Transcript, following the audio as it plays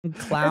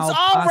Cloud It's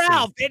all posse.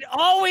 Ralph. It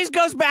always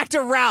goes back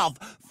to Ralph.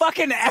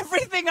 Fucking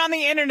everything on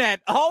the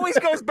internet always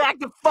goes back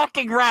to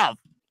fucking Ralph.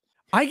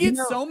 I get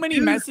so many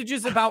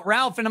messages about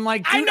Ralph, and I'm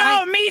like, dude, I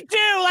know, me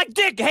too. Like,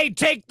 Dick, hey,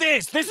 take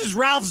this. This is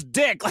Ralph's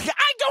dick. Like,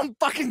 I don't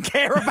fucking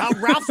care about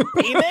Ralph's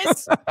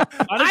penis.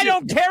 I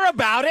don't care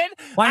about it.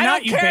 Why I not,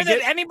 don't you care that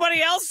bigot?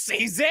 anybody else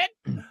sees it.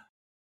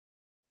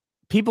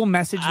 People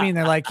message me and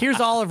they're like, "Here's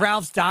all of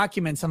Ralph's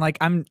documents." I'm like,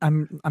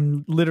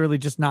 I'm literally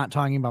just not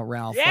talking about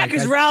Ralph. Yeah, like,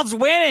 because Ralph's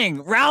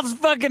winning. Ralph's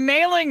fucking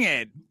nailing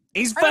it.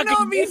 He's I don't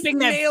fucking know if he's raping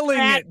that nailing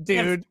fat, it,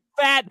 dude.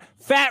 Fat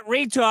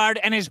retard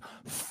and his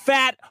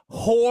fat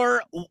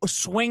whore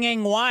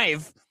swinging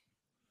wife.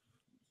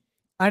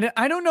 I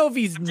don't know if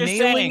he's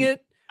nailing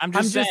it. I'm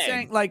just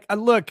saying, like,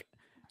 look,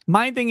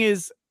 my thing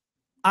is,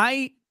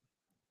 I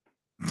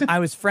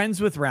was friends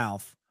with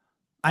Ralph.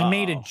 I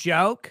made a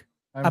joke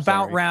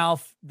about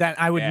Ralph that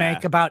I would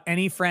make about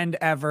any friend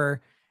ever.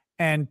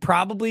 And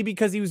probably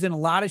because he was in a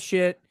lot of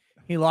shit,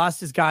 he lost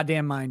his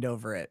goddamn mind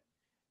over it.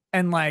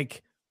 And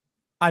like,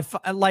 I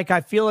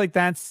feel like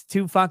that's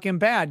too fucking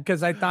bad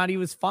because I thought he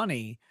was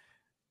funny.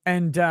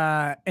 And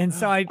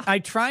so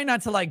I try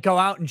not to like go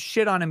out and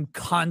shit on him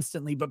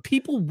constantly, but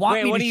people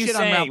want me to shit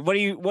on Ralph.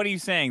 What are you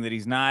saying that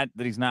he's not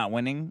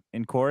winning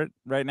in court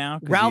right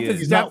now? Ralph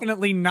is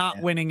definitely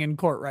not winning in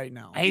court right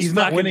now. He's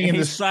not winning in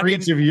the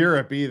streets of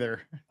Europe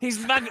either.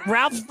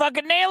 Ralph's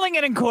fucking nailing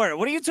it in court.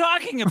 What are you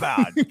talking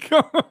about?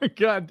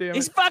 God damn it.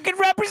 He's fucking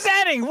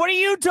representing. What are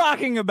you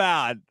talking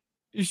about?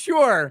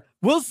 Sure.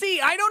 We'll see.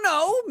 I don't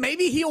know.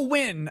 Maybe he'll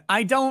win.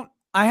 I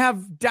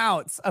have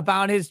doubts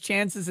about his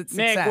chances at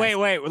success. Nick,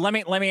 wait.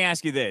 Let me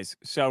ask you this.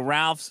 So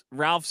Ralph's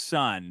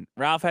son.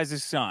 Ralph has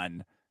his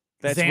son.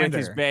 That's Xander. with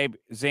his babe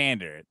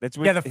Xander. That's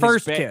with the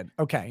first kid.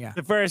 Okay, yeah.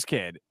 The first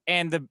kid.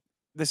 And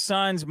the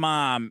son's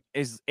mom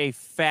is a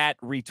fat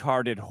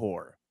retarded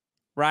whore.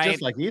 Right?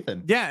 Just like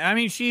Ethan. Yeah, I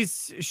mean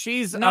she's no,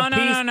 she's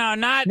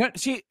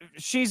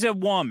a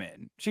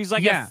woman. She's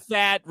like a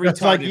fat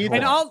retarded like whore.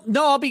 And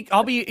I'll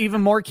be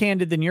even more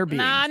candid than you're being.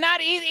 Nah,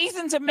 not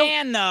Ethan's a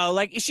man though.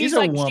 Like she's a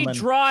like woman.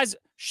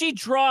 she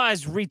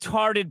draws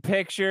retarded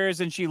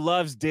pictures and she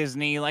loves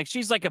Disney. Like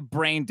she's like a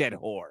brain dead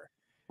whore,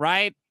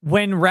 right?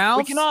 When Ralph,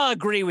 we can all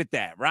agree with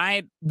that,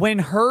 right? When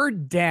her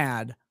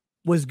dad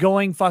was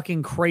going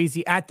fucking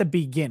crazy at the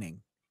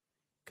beginning,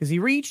 because he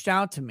reached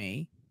out to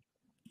me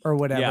or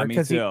whatever. Yeah,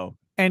 me too.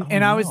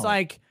 And I was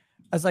like,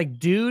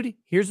 dude,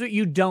 here's what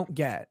you don't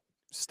get.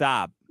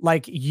 Stop.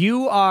 Like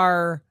you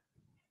have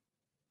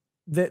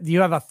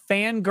a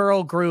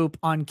fangirl group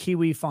on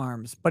Kiwi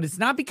Farms, but it's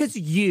not because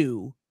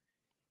you're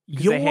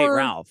they hate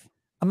Ralph.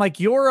 I'm like,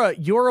 you're a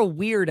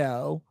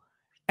weirdo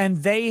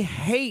and they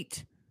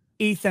hate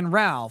Heath and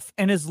Ralph.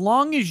 And as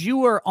long as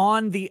you are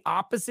on the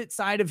opposite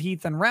side of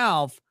Heath and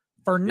Ralph,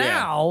 for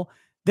now,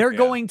 they're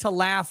going to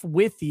laugh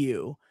with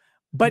you.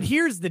 But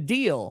here's the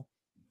deal.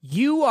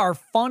 You are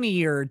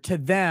funnier to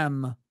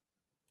them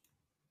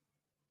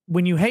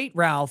when you hate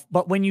Ralph,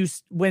 but when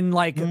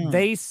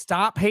they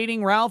stop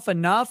hating Ralph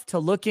enough to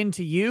look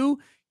into you,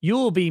 you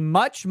will be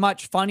much,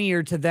 much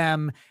funnier to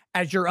them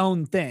as your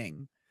own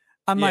thing.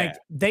 I'm like,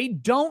 they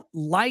don't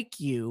like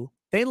you.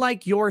 They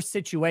like your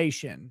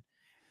situation.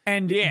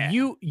 And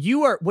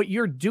you are, what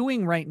you're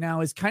doing right now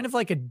is kind of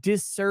like a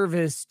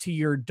disservice to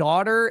your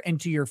daughter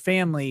and to your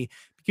family,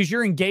 because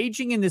you're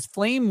engaging in this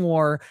flame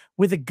war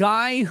with a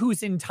guy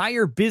whose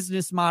entire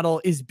business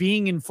model is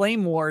being in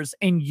flame wars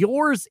and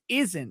yours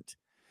isn't.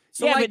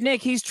 So yeah, like, but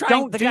Nick, he's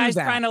trying. The guy's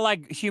that. trying to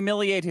like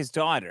humiliate his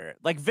daughter.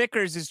 Like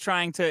Vickers is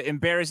trying to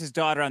embarrass his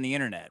daughter on the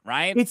internet,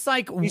 right? It's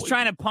like he's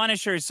trying to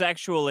punish her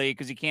sexually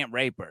because he can't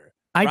rape her.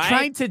 I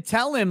tried to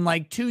tell him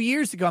like 2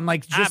 years ago. I'm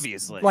like, just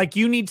obviously, like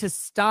you need to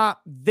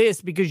stop this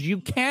because you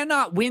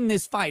cannot win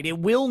this fight. It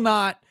will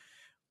not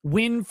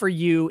win for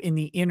you in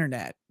the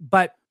internet.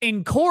 But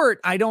in court,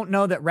 I don't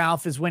know that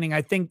Ralph is winning.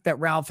 I think that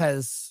Ralph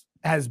has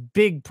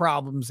big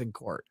problems in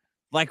court.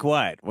 Like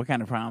what? What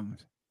kind of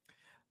problems?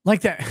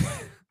 Like that.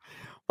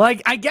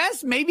 Like, I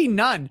guess maybe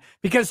none,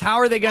 because how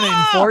are they going to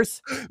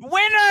enforce?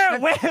 Winner!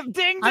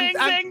 Ding, ding,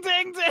 ding,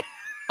 ding, ding.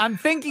 I'm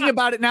thinking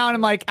about it now, and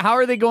I'm like, how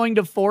are they going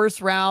to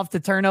force Ralph to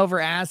turn over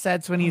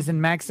assets when he's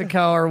in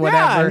Mexico or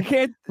whatever?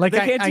 They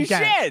can't do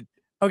shit.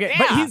 Okay,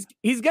 but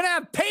he's gonna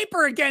have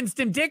paper against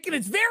him, Dick, and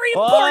it's very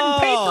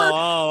important paper.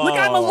 Look,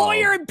 I'm a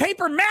lawyer, and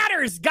paper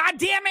matters. God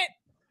damn it!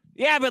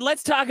 Yeah, but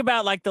let's talk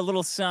about like the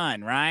little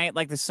son, right?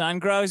 Like the son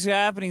grows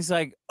up, and he's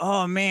like,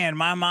 "Oh man,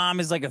 my mom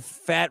is like a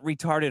fat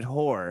retarded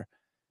whore,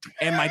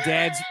 and my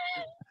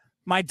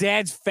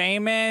dad's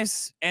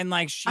famous, and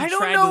like she." I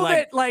don't know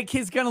that like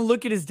he's gonna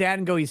look at his dad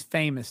and go, "He's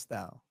famous,"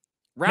 though.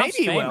 Ralph's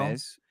Maybe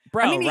famous.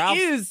 Bro, I mean, Ralph,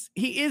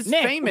 he is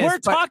Nick, famous.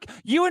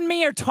 You and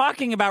me are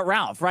talking about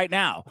Ralph right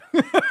now.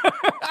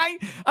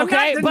 I'm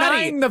not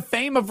denying the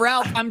fame of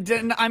Ralph.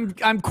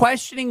 I'm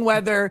questioning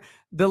whether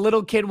the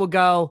little kid will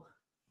go,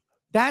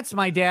 "That's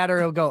my dad," or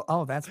he'll go,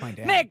 "Oh, that's my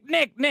dad."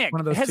 Nick.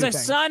 Has a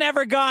son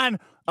ever gone,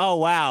 "Oh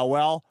wow,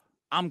 well,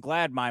 I'm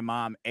glad my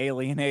mom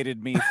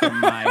alienated me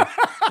from my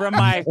from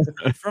my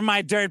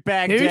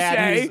dirtbag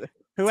dad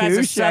who has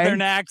a Touche.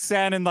 Southern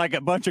accent and like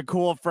a bunch of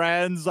cool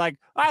friends. Like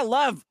I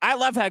love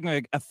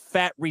having a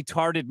fat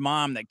retarded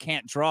mom that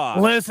can't draw.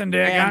 Listen,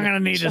 Dick, And- I'm gonna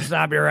need to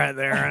stop you right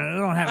there. I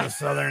don't have a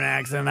Southern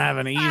accent. I have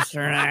an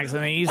Eastern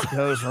accent, an East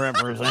Coast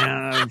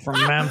representative from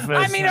Memphis.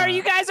 I mean, are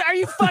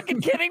you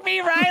fucking kidding me?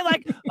 Right?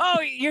 Like,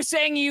 oh, you're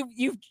saying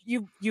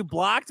you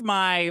blocked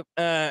my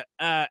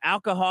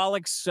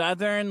alcoholic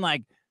Southern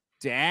like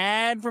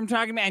dad from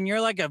talking to me, and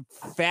you're like a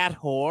fat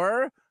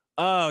whore.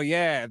 Oh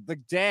yeah, the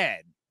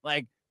dad.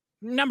 Like,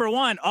 number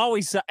one,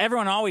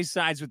 everyone always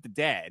sides with the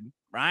dad,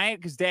 right?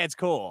 Because dad's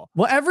cool.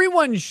 Well,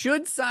 everyone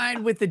should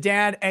side with the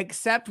dad,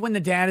 except when the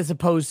dad is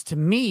opposed to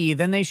me.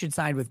 Then they should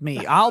side with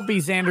me. I'll be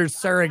Xander's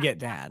surrogate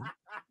dad.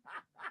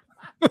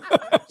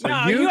 So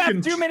No, you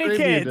have too many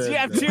kids. You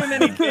have too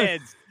many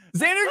kids.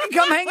 Xander can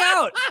come hang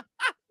out.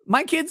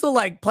 My kids will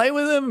like play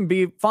with him and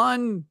be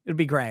fun. It'll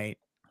be great.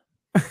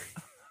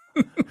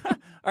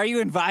 Are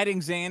you inviting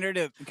Xander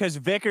to? Because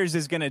Vickers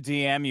is gonna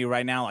DM you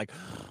right now, like,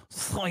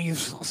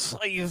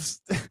 sleeves.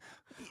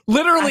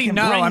 Literally,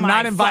 no. bring I'm my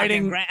not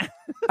inviting. fucking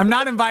I'm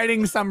not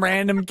inviting some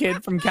random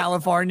kid from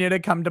California to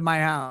come to my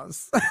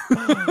house.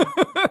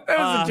 That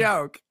was a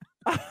joke.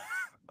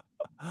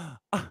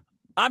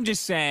 I'm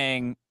just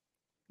saying,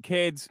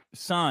 kids,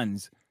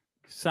 sons,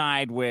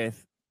 side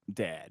with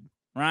dad,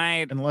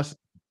 right? Unless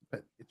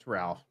it's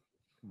Ralph.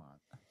 Come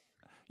on.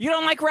 You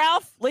don't like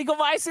Ralph? Legal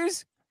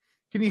Vices?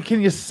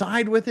 Can you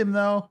side with him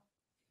though?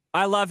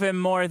 I love him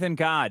more than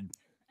God.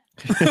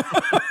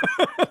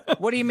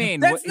 What do you mean?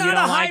 That's You not don't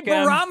a high like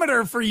him?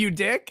 barometer for you,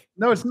 Dick.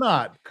 No, it's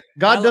not.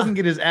 God doesn't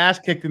get his ass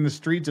kicked in the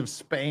streets of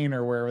Spain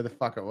or wherever the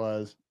fuck it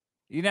was.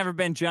 You never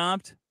been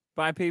jumped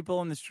by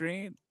people in the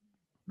street?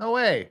 No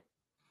way.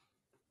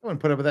 I wouldn't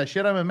put up with that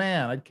shit. I'm a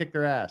man. I'd kick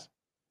their ass.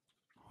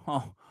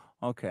 Oh,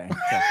 okay.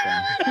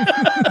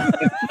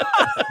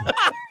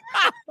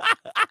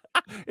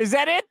 Is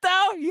that it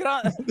though? You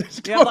don't.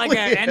 You have like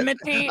an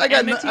enmity. I got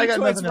enmity nothing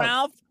towards else.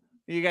 Ralph.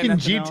 You got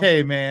nothing else?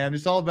 Kinjite, man.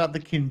 It's all about the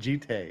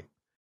Kinjite.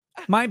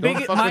 My Don't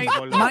big, fuck with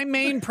Bolo. my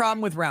main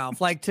problem with Ralph,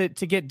 like to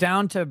get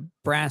down to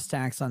brass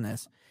tacks on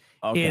this,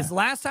 Okay. is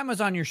last time I was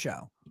on your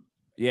show,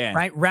 Yeah.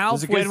 right? That Ralph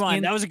was a good one.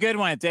 in- That was a good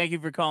one. Thank you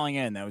for calling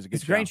in. That was a good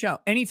It's a great show.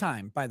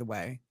 Anytime, by the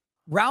way.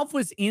 Ralph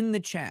was in the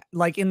chat,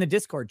 like in the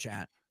Discord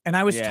chat, and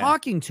I was Yeah.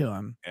 talking to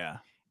him, Yeah.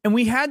 and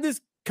we had this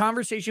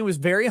conversation. It was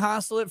very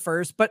hostile at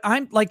first, but I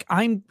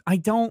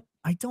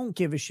don't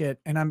give a shit,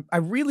 and I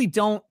really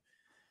don't.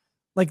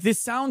 Like,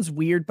 this sounds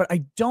weird, but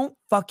I don't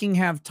fucking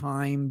have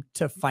time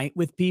to fight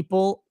with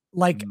people.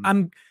 Like,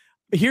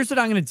 here's what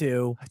I'm gonna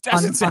do. It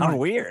doesn't sound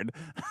weird.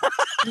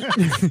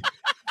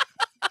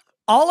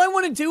 All I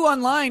want to do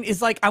online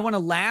is like, I want to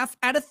laugh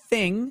at a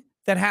thing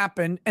that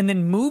happened and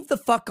then move the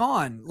fuck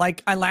on.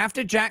 Like, I laughed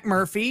at Jack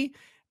Murphy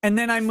and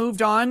then I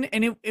moved on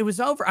and it was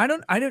over. I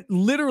don't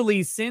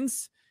literally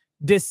since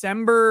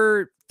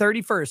December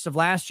 31st of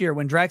last year,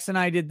 when Drex and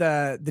I did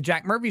the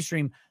Jack Murphy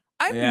stream,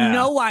 I have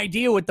no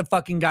idea what the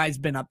fucking guy's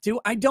been up to.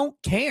 I don't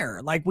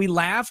care. Like, we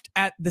laughed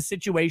at the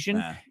situation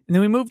and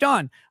then we moved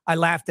on. I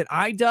laughed at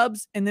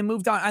iDubbbz and then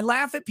moved on. I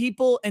laugh at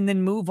people and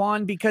then move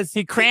on because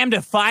He crammed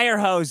a fire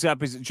hose up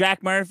his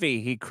Jack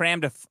Murphy. He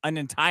crammed an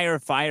entire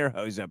fire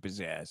hose up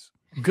his ass.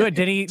 Good.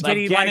 Did he Like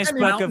Guinness like Book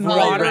mountain of World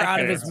water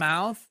out of Records. his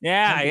mouth?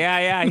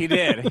 Yeah, he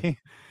did. He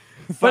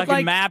But, fucking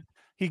like- mapped.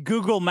 He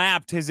Google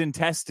mapped his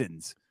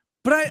intestines.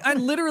 But I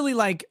literally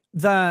like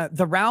the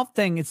Ralph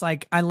thing. It's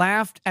like I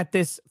laughed at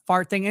this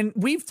fart thing, and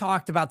we've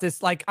talked about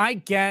this. Like, I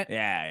get,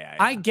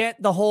 I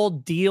get the whole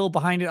deal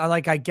behind it.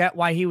 I get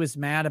why he was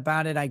mad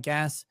about it, I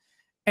guess.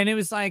 And it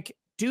was like,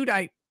 dude,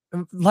 and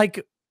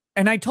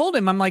I told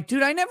him, I'm like,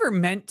 dude, I never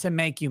meant to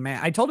make you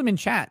mad. I told him in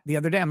chat the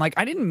other day, I'm like,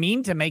 I didn't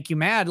mean to make you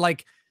mad.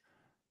 Like,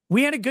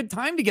 we had a good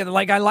time together.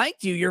 Like, I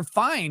liked you. You're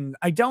fine.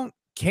 I don't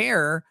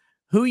care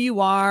who you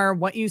are,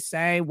 what you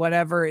say,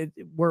 whatever.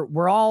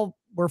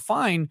 We're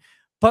fine.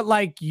 But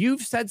like,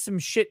 you've said some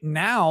shit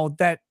now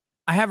that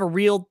I have a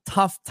real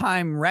tough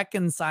time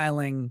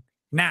reconciling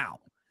now.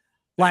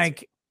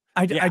 Like,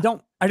 I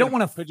don't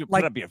want to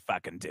put up your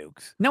fucking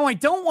dukes. No, I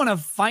don't want to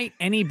fight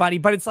anybody,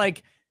 but it's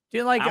like,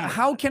 dude, like,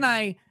 how can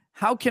I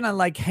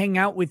like hang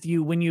out with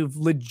you when you've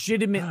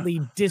legitimately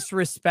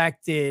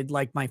disrespected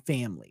like my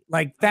family?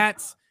 Like,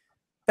 that's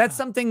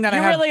something that You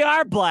I have. really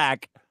are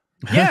black.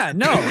 Yeah,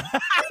 no.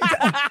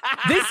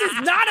 This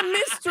is not a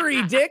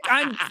mystery, Dick.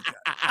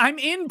 I'm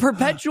in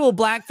perpetual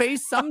blackface.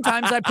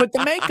 Sometimes I put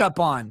the makeup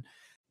on.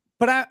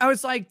 But I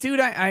was like, dude,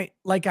 I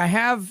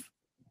have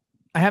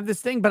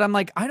this thing, but I'm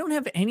like, I don't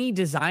have any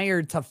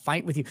desire to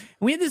fight with you. And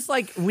we had this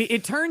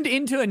it turned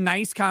into a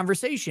nice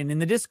conversation in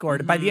the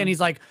Discord. By the end,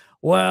 he's like,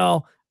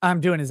 well, I'm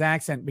doing his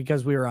accent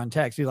because we were on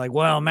text. He's like,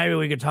 well, maybe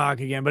we could talk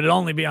again, but it'll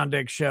only be on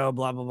Dick's show,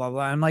 blah, blah, blah,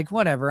 blah. I'm like,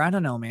 whatever. I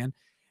don't know, man.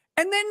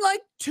 And then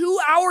like 2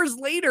 hours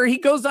later, he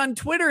goes on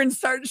Twitter and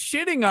starts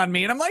shitting on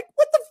me. And I'm like,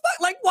 what the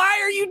fuck? Like, why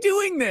are you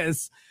doing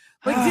this?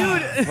 Like,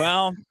 dude,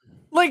 well,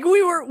 like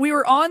we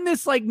were on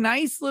this like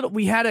nice little,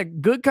 we had a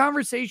good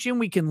conversation.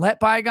 We can let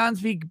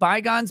bygones be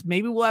bygones.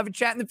 Maybe we'll have a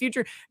chat in the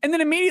future. And then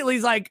immediately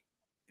he's like,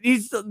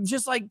 he's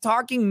just like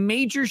talking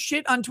major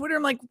shit on Twitter.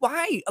 I'm like,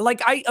 why?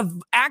 Like, I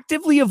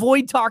actively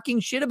avoid talking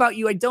shit about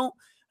you. I don't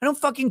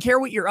fucking care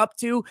what you're up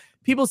to.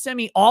 People send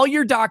me all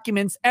your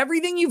documents,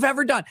 everything you've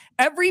ever done,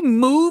 every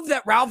move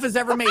that Ralph has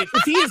ever made.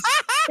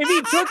 If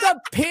he took a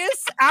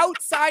piss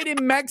outside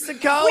in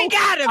Mexico, we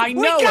got him. I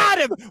know we got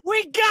him.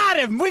 We got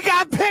him. We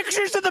got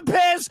pictures of the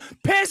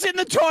piss in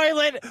the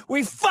toilet.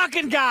 We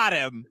fucking got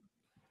him.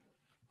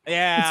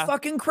 Yeah, it's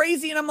fucking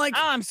crazy. And I'm like,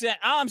 all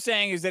I'm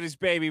saying is that his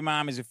baby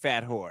mom is a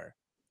fat whore.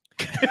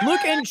 Look,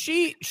 and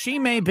she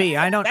may be.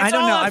 I don't know.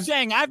 I'm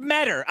saying. I've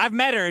met her,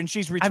 and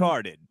she's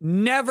retarded.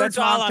 Never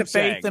talked to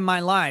Faith in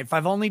my life.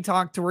 I've only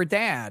talked to her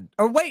dad.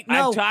 Or wait,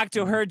 no, I've talked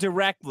to her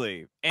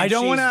directly. And I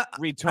don't want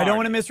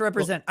to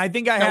misrepresent. I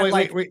think I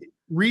had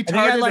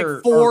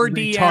retarded 4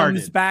 DMs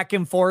retarded. Back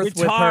and forth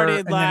retarded,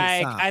 with her.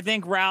 Like, I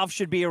think Ralph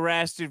should be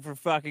arrested for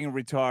fucking a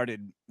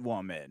retarded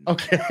woman.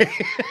 Okay.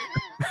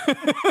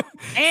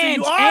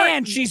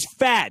 and she's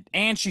fat.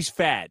 And she's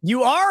fat.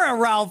 You are a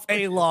Ralph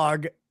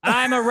A-log.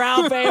 I'm a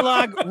Ralph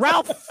A-log.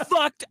 Ralph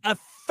fucked a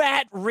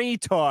fat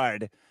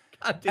retard.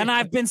 And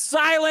I've been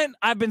silent.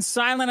 I've been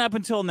silent up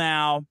until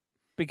now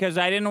because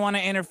I didn't want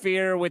to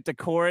interfere with the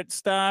court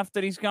stuff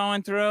that he's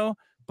going through.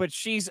 But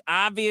she's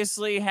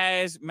obviously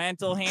has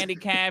mental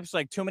handicaps,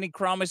 like too many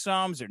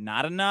chromosomes or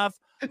not enough.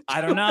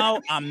 I don't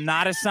know. I'm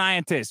not a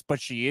scientist, but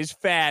she is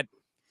fat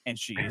and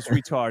she is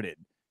retarded.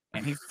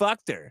 And he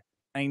fucked her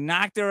and he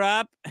knocked her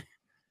up.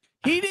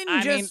 He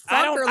didn't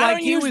fuck her like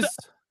he was...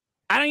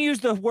 I don't use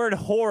the word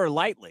whore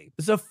lightly.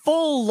 It's a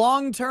full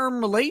long-term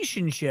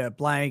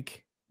relationship.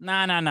 Like,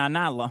 no.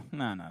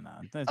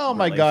 Oh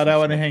my God, I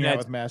want to hang out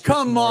with Master.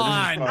 Come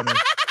on.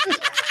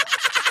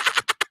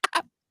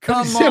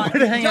 Come on. I want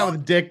to hang out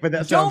with Dick, but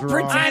that sounds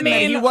wrong. Don't pretend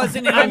that he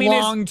wasn't in a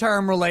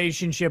long-term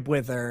relationship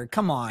with her.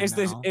 Come on.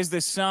 Is the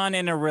sun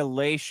in a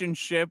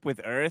relationship with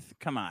Earth?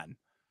 Come on.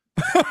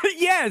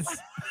 Yes.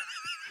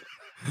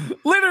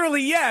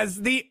 Literally, yes.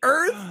 The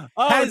Earth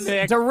has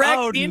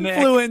direct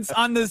influence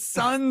on the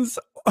sun's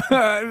Nick,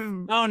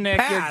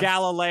 path. you're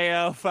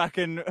Galileo,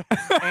 fucking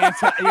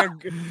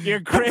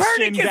you're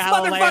Christian Copernicus,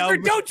 Galileo.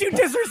 motherfucker, don't you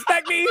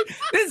disrespect me.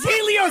 This is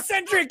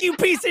heliocentric, you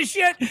piece of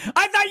shit.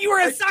 I thought you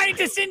were a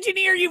scientist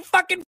engineer, you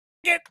fucking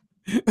it.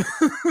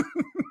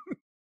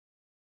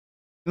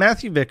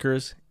 Matthew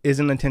Vickers is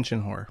an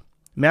attention whore.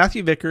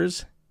 Matthew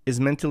Vickers is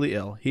mentally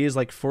ill. He is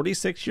like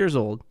 46 years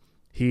old.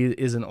 He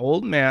is an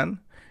old man.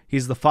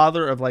 He's the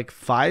father of like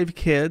 5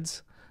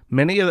 kids.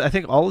 I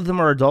think all of them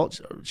are adult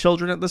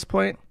children at this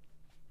point.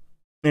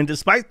 And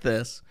despite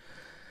this,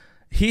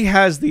 he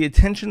has the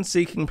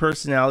attention-seeking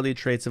personality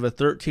traits of a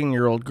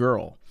 13-year-old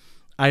girl.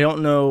 I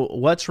don't know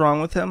what's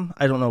wrong with him.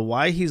 I don't know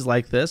why he's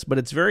like this, but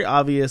it's very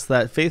obvious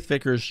that Faith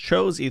Vickers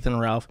chose Ethan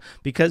Ralph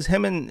because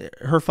him and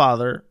her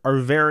father are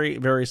very,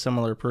 very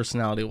similar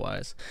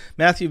personality-wise.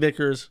 Matthew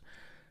Vickers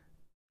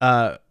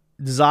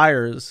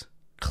desires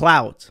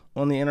clout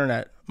on the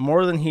internet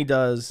more than he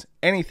does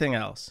anything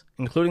else,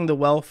 including the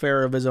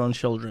welfare of his own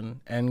children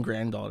and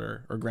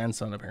granddaughter or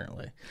grandson,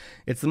 apparently.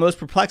 It's the most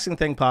perplexing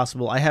thing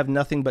possible. I have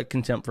nothing but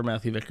contempt for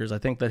Matthew Vickers. I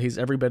think that he's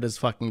every bit as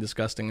fucking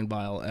disgusting and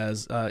vile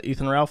as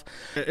Ethan Ralph.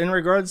 In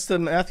regards to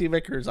Matthew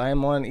Vickers, I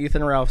am on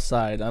Ethan Ralph's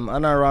side. I'm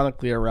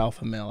unironically a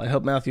Ralph male. I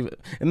hope Matthew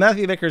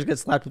Vickers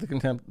gets slapped with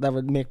contempt. That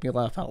would make me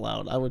laugh out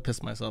loud. I would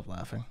piss myself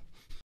laughing.